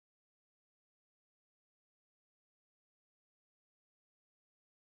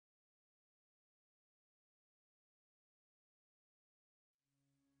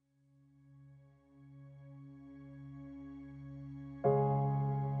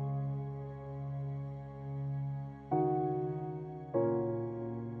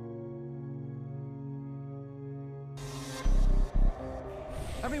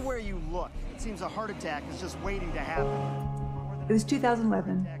Everywhere you look, it seems a heart attack is just waiting to happen. It was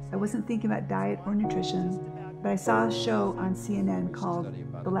 2011. I wasn't thinking about diet or nutrition, but I saw a show on CNN called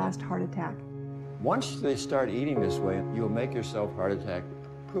The Last Heart Attack. Once they start eating this way, you'll make yourself heart attack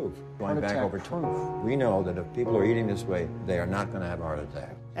proof. Going back over time, we know that if people are eating this way, they are not going to have a heart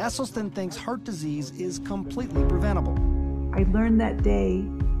attack. Esselstyn thinks heart disease is completely preventable. I learned that day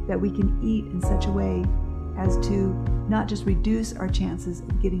that we can eat in such a way as to not just reduce our chances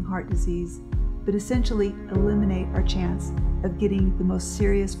of getting heart disease, but essentially eliminate our chance of getting the most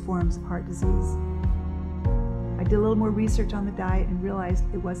serious forms of heart disease. I did a little more research on the diet and realized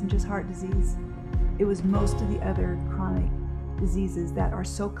it wasn't just heart disease. It was most of the other chronic diseases that are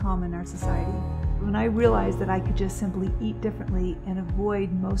so common in our society. When I realized that I could just simply eat differently and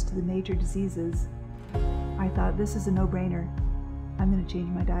avoid most of the major diseases, I thought, this is a no-brainer. I'm going to change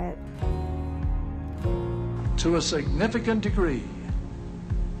my diet. To a significant degree,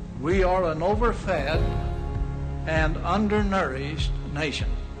 we are an overfed and undernourished nation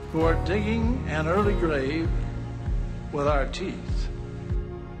who are digging an early grave with our teeth.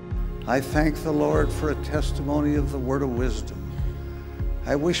 I thank the Lord for a testimony of the word of wisdom.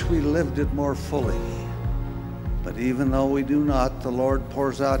 I wish we lived it more fully. But even though we do not, the Lord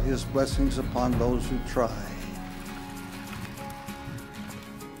pours out his blessings upon those who try.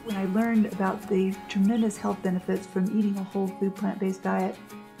 When I learned about the tremendous health benefits from eating a whole food plant-based diet,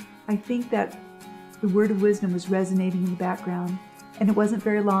 I think that the word of wisdom was resonating in the background. And it wasn't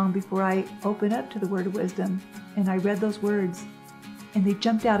very long before I opened up to the word of wisdom and I read those words, and they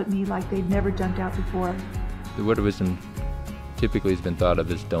jumped out at me like they'd never jumped out before. The word of wisdom typically has been thought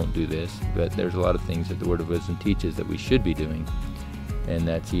of as don't do this, but there's a lot of things that the word of wisdom teaches that we should be doing, and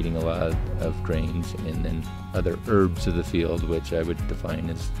that's eating a lot of grains and then other herbs of the field, which I would define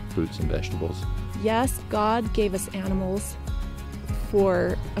as fruits and vegetables. Yes, God gave us animals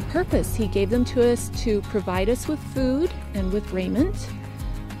for a purpose. He gave them to us to provide us with food and with raiment.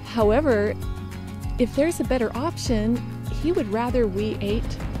 However, if there's a better option, he would rather we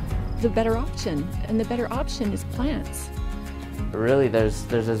ate the better option, and the better option is plants. Really,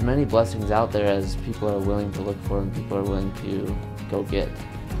 there's as many blessings out there as people are willing to look for and people are willing to go get.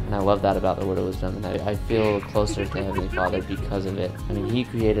 And I love that about the word of wisdom, and I feel closer to Heavenly Father because of it. I mean, he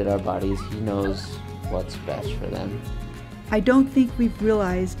created our bodies. He knows what's best for them. I don't think we've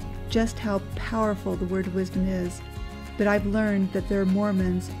realized just how powerful the word of wisdom is, but I've learned that there are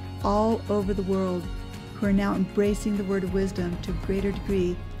Mormons all over the world who are now embracing the word of wisdom to a greater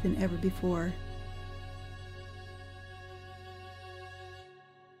degree than ever before.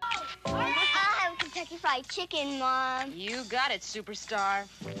 I'll have Kentucky Fried Chicken, Mom. You got it, superstar.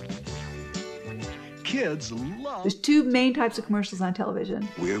 Kids love... There's two main types of commercials on television.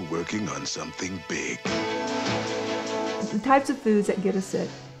 We're working on something big. The types of foods that get us sick,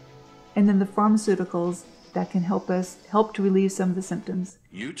 and then the pharmaceuticals that can help to relieve some of the symptoms.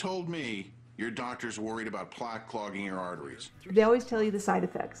 You told me your doctor's worried about plaque clogging your arteries. They always tell you the side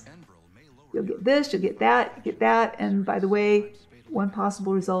effects. You'll get this, you'll get that, and by the way, one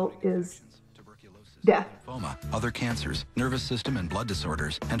possible result is death. Lymphoma, other cancers, nervous system and blood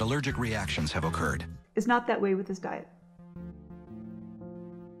disorders, and allergic reactions have occurred. It's not that way with this diet.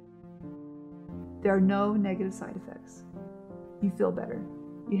 There are no negative side effects. You feel better.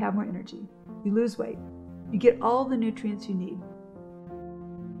 You have more energy. You lose weight. You get all the nutrients you need.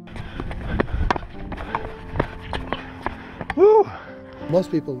 Woo! Most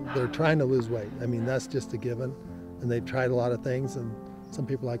people, they're trying to lose weight. I mean, that's just a given. And they've tried a lot of things. And some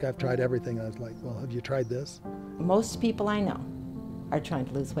people like, I've tried everything. I was like, well, have you tried this? Most people I know are trying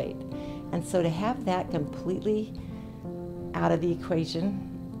to lose weight. And so to have that completely out of the equation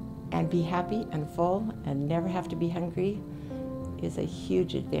and be happy and full and never have to be hungry is a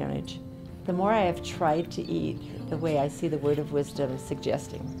huge advantage. The more I have tried to eat the way I see the word of wisdom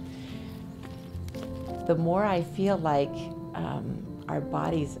suggesting, the more I feel like our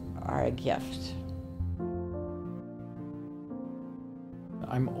bodies are a gift.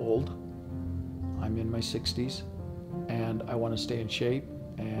 I'm old, I'm in my 60s, and I want to stay in shape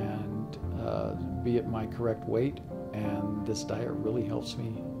and be at my correct weight, and this diet really helps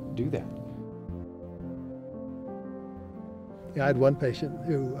me do that. Yeah, I had one patient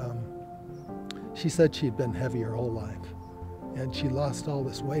who, she said she'd been heavy her whole life, and she lost all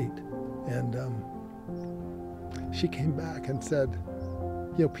this weight, and she came back and said,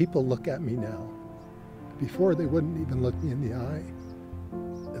 you know, people look at me now. Before, they wouldn't even look me in the eye.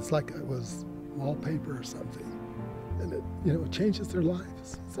 It's like I was wallpaper or something, and it, you know, it changes their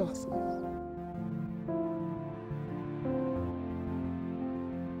lives. It's awesome.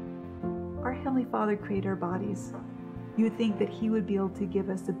 Our Heavenly Father created our bodies, You would think that He would be able to give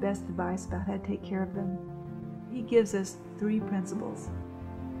us the best advice about how to take care of them. He gives us 3 principles.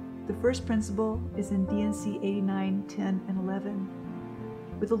 The first principle is in D&C 89, 10, and 11,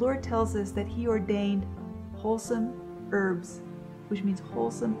 where the Lord tells us that He ordained wholesome herbs, which means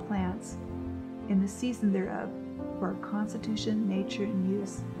wholesome plants, in the season thereof, for our constitution, nature, and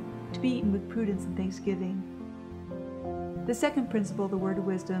use, to be eaten with prudence and thanksgiving. The second principle of the word of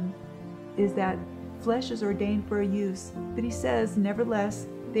wisdom is that flesh is ordained for a use, but He says, nevertheless,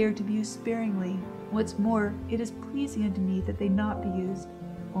 they are to be used sparingly. What's more, it is pleasing unto me that they not be used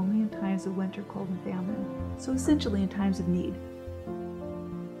only in times of winter, cold, and famine, so essentially in times of need.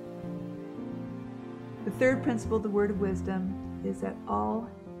 The third principle of the word of wisdom is that all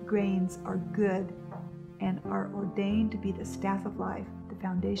grains are good and are ordained to be the staff of life, the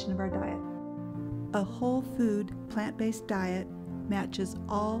foundation of our diet. A whole food, plant-based diet matches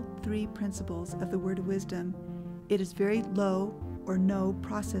all 3 principles of the word of wisdom. It is very low or no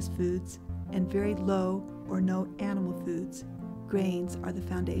processed foods and very low or no animal foods. Grains are the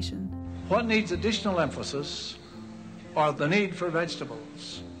foundation. What needs additional emphasis are the need for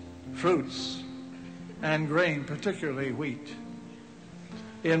vegetables, fruits, and grain, particularly wheat.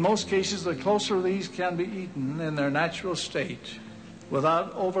 In most cases, the closer these can be eaten in their natural state,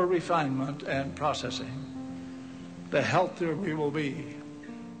 without over-refinement and processing, the healthier we will be.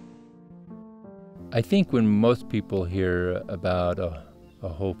 I think when most people hear about a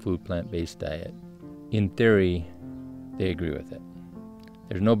whole food plant-based diet, in theory, they agree with it.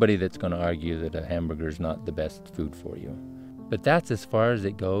 There's nobody that's going to argue that a hamburger is not the best food for you. But that's as far as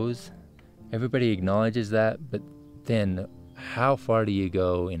it goes. Everybody acknowledges that, but then how far do you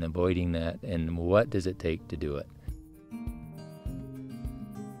go in avoiding that, and what does it take to do it?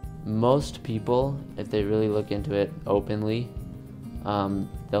 Most people, if they really look into it openly,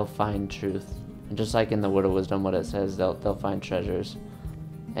 they'll find truth. And just like in the Word of Wisdom, what it says, they'll find treasures.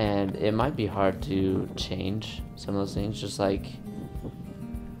 And it might be hard to change some of those things, just like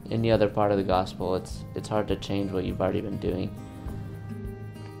any other part of the gospel. It's hard to change what you've already been doing.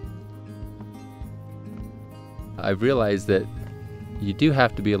 I've realized that you do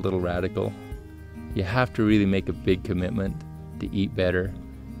have to be a little radical. You have to really make a big commitment to eat better.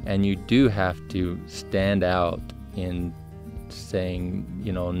 And you do have to stand out in saying,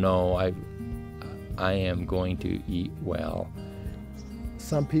 no, I am going to eat well.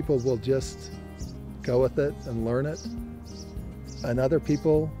 Some people will just go with it and learn it. And other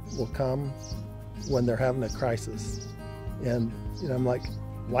people will come when they're having a crisis. And I'm like,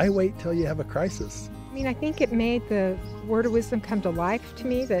 why wait till you have a crisis? I think it made the Word of Wisdom come to life to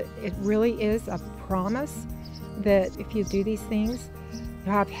me, that it really is a promise that if you do these things,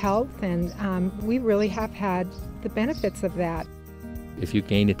 you have health, and we really have had the benefits of that. If you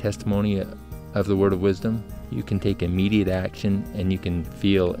gain a testimony of the Word of Wisdom, you can take immediate action and you can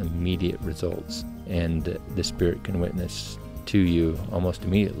feel immediate results, and the Spirit can witness to you almost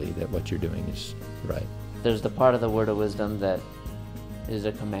immediately that what you're doing is right. There's the part of the Word of Wisdom that is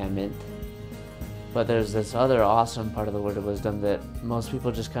a commandment, but there's this other awesome part of the Word of Wisdom that most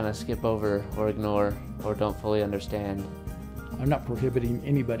people just kind of skip over or ignore or don't fully understand. I'm not prohibiting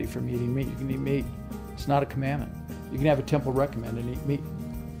anybody from eating meat. You can eat meat. It's not a commandment. You can have a temple recommend and eat meat.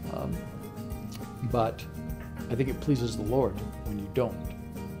 But I think it pleases the Lord when you don't.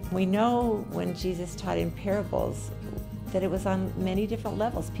 We know when Jesus taught in parables that it was on many different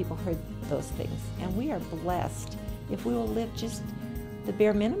levels people heard those things. And we are blessed if we will live just the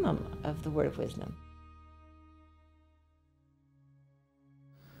bare minimum of the Word of Wisdom.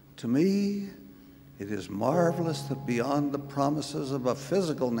 To me, it is marvelous that beyond the promises of a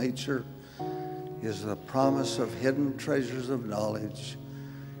physical nature is the promise of hidden treasures of knowledge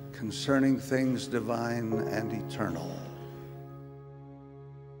concerning things divine and eternal.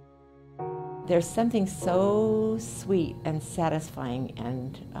 There's something so sweet and satisfying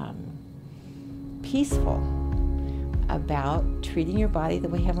and peaceful about treating your body the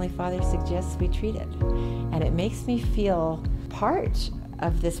way Heavenly Father suggests we treat it. And it makes me feel part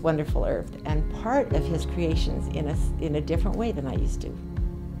of this wonderful earth and part of His creations in a different way than I used to.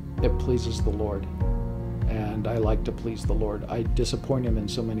 It pleases the Lord, and I like to please the Lord. I disappoint Him in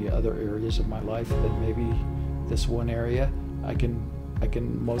so many other areas of my life that maybe this one area I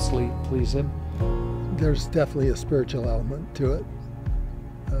can mostly please Him. There's definitely a spiritual element to it.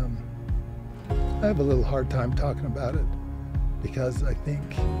 I have a little hard time talking about it because I think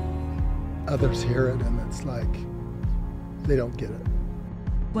others hear it and it's like they don't get it.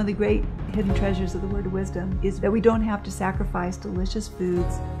 One of the great hidden treasures of the Word of Wisdom is that we don't have to sacrifice delicious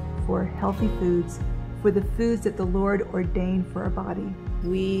foods for healthy foods, for the foods that the Lord ordained for our body.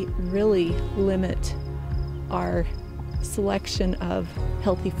 We really limit our selection of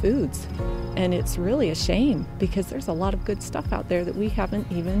healthy foods. And it's really a shame because there's a lot of good stuff out there that we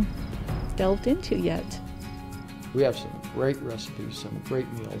haven't even delved into yet. We have some great recipes, some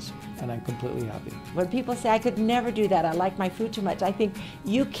great meals, and I'm completely happy. When people say I could never do that, I like my food too much, I think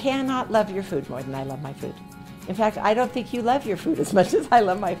you cannot love your food more than I love my food. In fact, I don't think you love your food as much as I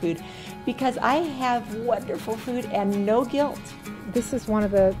love my food, because I have wonderful food and no guilt. This is one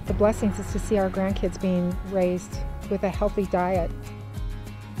of the blessings, is to see our grandkids being raised with a healthy diet.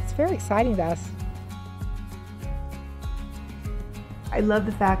 It's very exciting to us. I love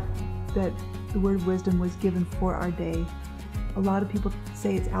the fact that the word of wisdom was given for our day. A lot of people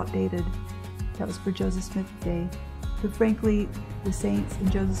say it's outdated. That was for Joseph Smith's day. But frankly, the saints in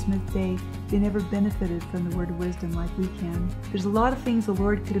Joseph Smith's day, they never benefited from the word of wisdom like we can. There's a lot of things the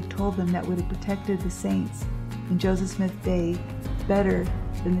Lord could have told them that would have protected the saints in Joseph Smith's day better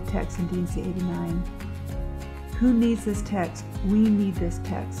than the text in D&C 89. Who needs this text? We need this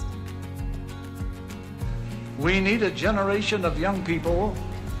text. We need a generation of young people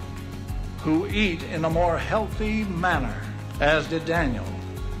who eat in a more healthy manner, as did Daniel.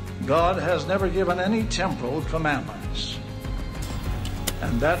 God has never given any temporal commandments,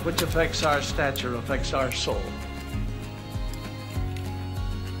 and that which affects our stature affects our soul.